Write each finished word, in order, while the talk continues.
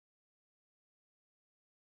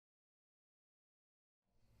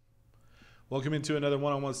Welcome into another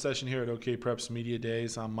one-on-one session here at OKPreps Media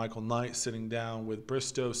Days. I'm Michael Knight, sitting down with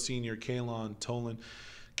Bristow senior Kaylon Tolon.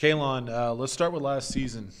 Kaylon, let's start with last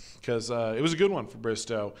season because it was a good one for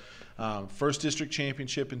Bristow. First district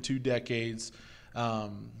championship in 2 decades.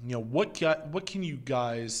 What can you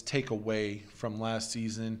guys take away from last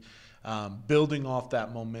season, building off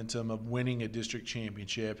that momentum of winning a district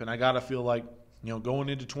championship? And I gotta feel like, going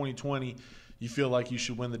into 2020, you feel like you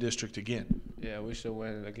should win the district again. Yeah, we should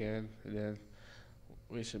win it again, and then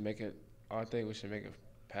we should make it. I think we should make it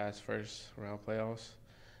past first round playoffs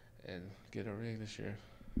and get a ring this year.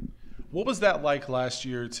 What was that like last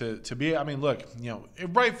year to be? I mean, look,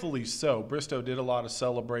 rightfully so. Bristow did a lot of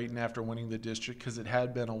celebrating after winning the district because it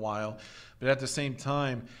had been a while, but at the same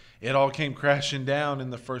time, it all came crashing down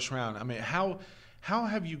in the first round. I mean, how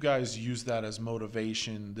have you guys used that as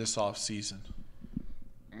motivation this off season?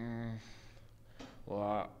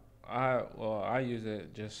 Well, I use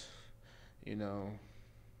it just,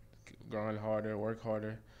 grind harder, work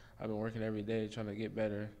harder. I've been working every day trying to get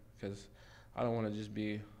better because I don't want to just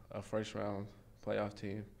be a first round playoff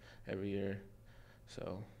team every year.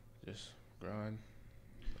 So just grind.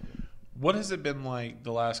 What has it been like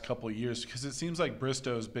the last couple of years? Because it seems like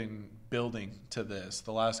Bristow's been building to this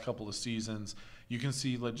the last couple of seasons. You can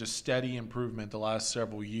see just steady improvement the last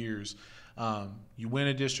several years. You win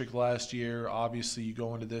a district last year. Obviously, you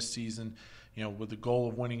go into this season, with the goal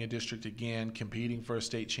of winning a district again, competing for a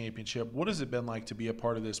state championship. What has it been like to be a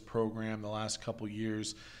part of this program the last couple of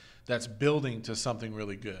years that's building to something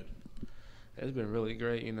really good? It's been really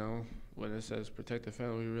great, When it says protect the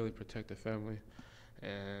family, we really protect the family.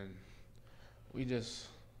 And we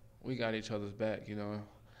got each other's back,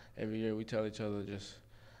 Every year we tell each other just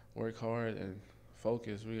work hard and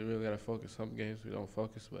focus. We really got to focus. Some games we don't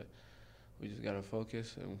focus, but we just got to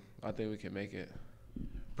focus, and I think we can make it.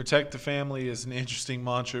 Protect the family is an interesting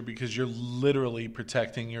mantra because you're literally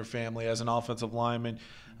protecting your family as an offensive lineman.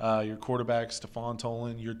 Your quarterback, Kaylon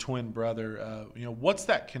Tolon, your twin brother. What's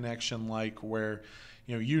that connection like where,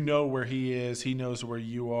 where he is, he knows where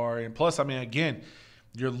you are. And plus, again,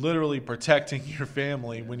 you're literally protecting your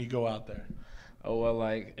family when you go out there. Oh, well,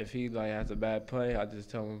 if he has a bad play, I just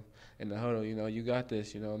tell him in the huddle, you got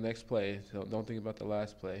this, next play. So don't think about the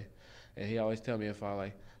last play. And he always tell me if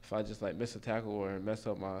I just miss a tackle or mess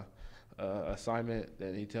up my assignment,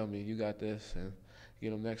 then he tell me you got this and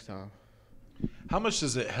get him next time. How much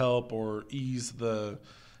does it help or ease the,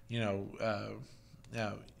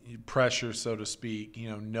 pressure, so to speak?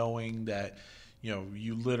 Knowing that,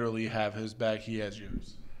 you literally have his back, he has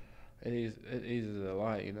yours. It eases it a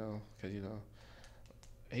lot, because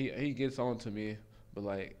he gets on to me, but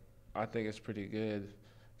I think it's pretty good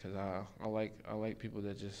because I like people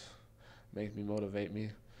that just make me motivate me,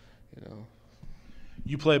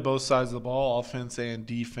 You play both sides of the ball, offense and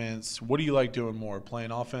defense. What do you like doing more,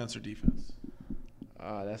 playing offense or defense?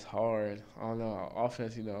 That's hard. I don't know.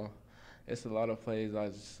 Offense, it's a lot of plays.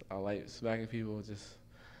 I like smacking people.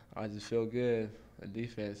 I just feel good. And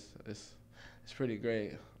defense, it's pretty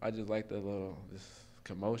great. I just like this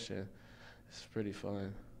commotion. It's pretty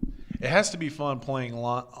fun. It has to be fun playing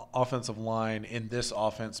offensive line in this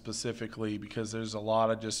offense specifically because there's a lot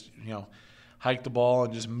of just, hike the ball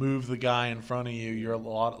and just move the guy in front of you. You're a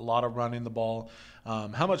lot of running the ball.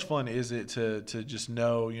 How much fun is it to just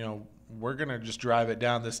know, we're going to just drive it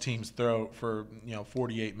down this team's throat for,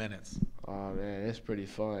 48 minutes? Oh, man, it's pretty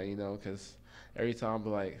fun, because every time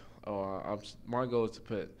my goal is to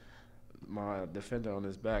put my defender on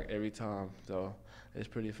his back every time. So it's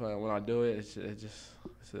pretty fun. When I do it,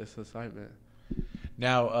 it's excitement.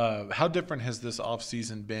 Now, how different has this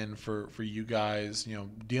offseason been for you guys,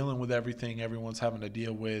 dealing with everything everyone's having to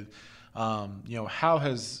deal with? How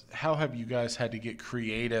have you guys had to get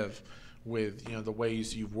creative with, the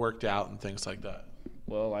ways you've worked out and things like that?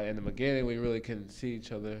 Well, in the beginning, we really couldn't see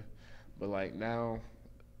each other. But, now,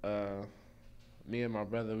 me and my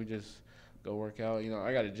brother, we just go work out.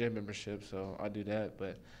 I got a gym membership, so I do that.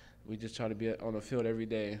 But we just try to be on the field every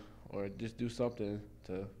day or just do something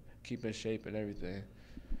to keep in shape and everything.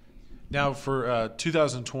 Now for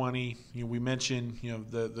 2020, we mentioned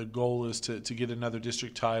the goal is to get another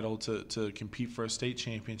district title to compete for a state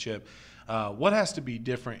championship. What has to be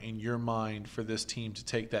different in your mind for this team to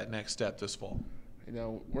take that next step this fall?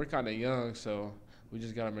 We're kind of young, so we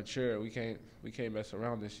just gotta mature. We can't mess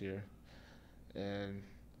around this year, and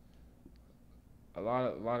a lot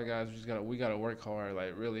of guys we gotta work hard,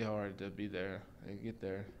 really hard to be there and get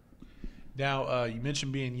there. Now, you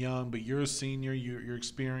mentioned being young, but you're a senior. You're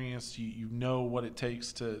experienced. You know what it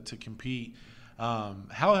takes to compete. How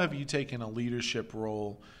have you taken a leadership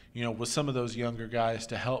role, with some of those younger guys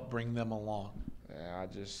to help bring them along? Yeah, I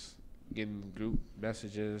just getting group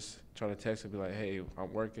messages, trying to text and be like, hey,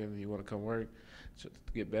 I'm working. You want to come work to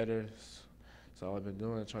get better? That's all I've been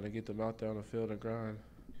doing, trying to get them out there on the field and grind.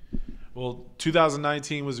 Well,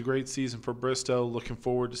 2019 was a great season for Bristow. Looking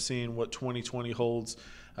forward to seeing what 2020 holds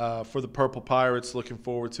for the Purple Pirates. Looking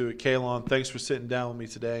forward to it. Kaylon, thanks for sitting down with me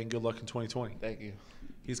today, and good luck in 2020. Thank you.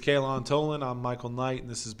 He's Kaylon Tolon. I'm Michael Knight, and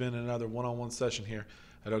this has been another one-on-one session here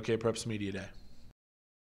at OKPreps Media Day.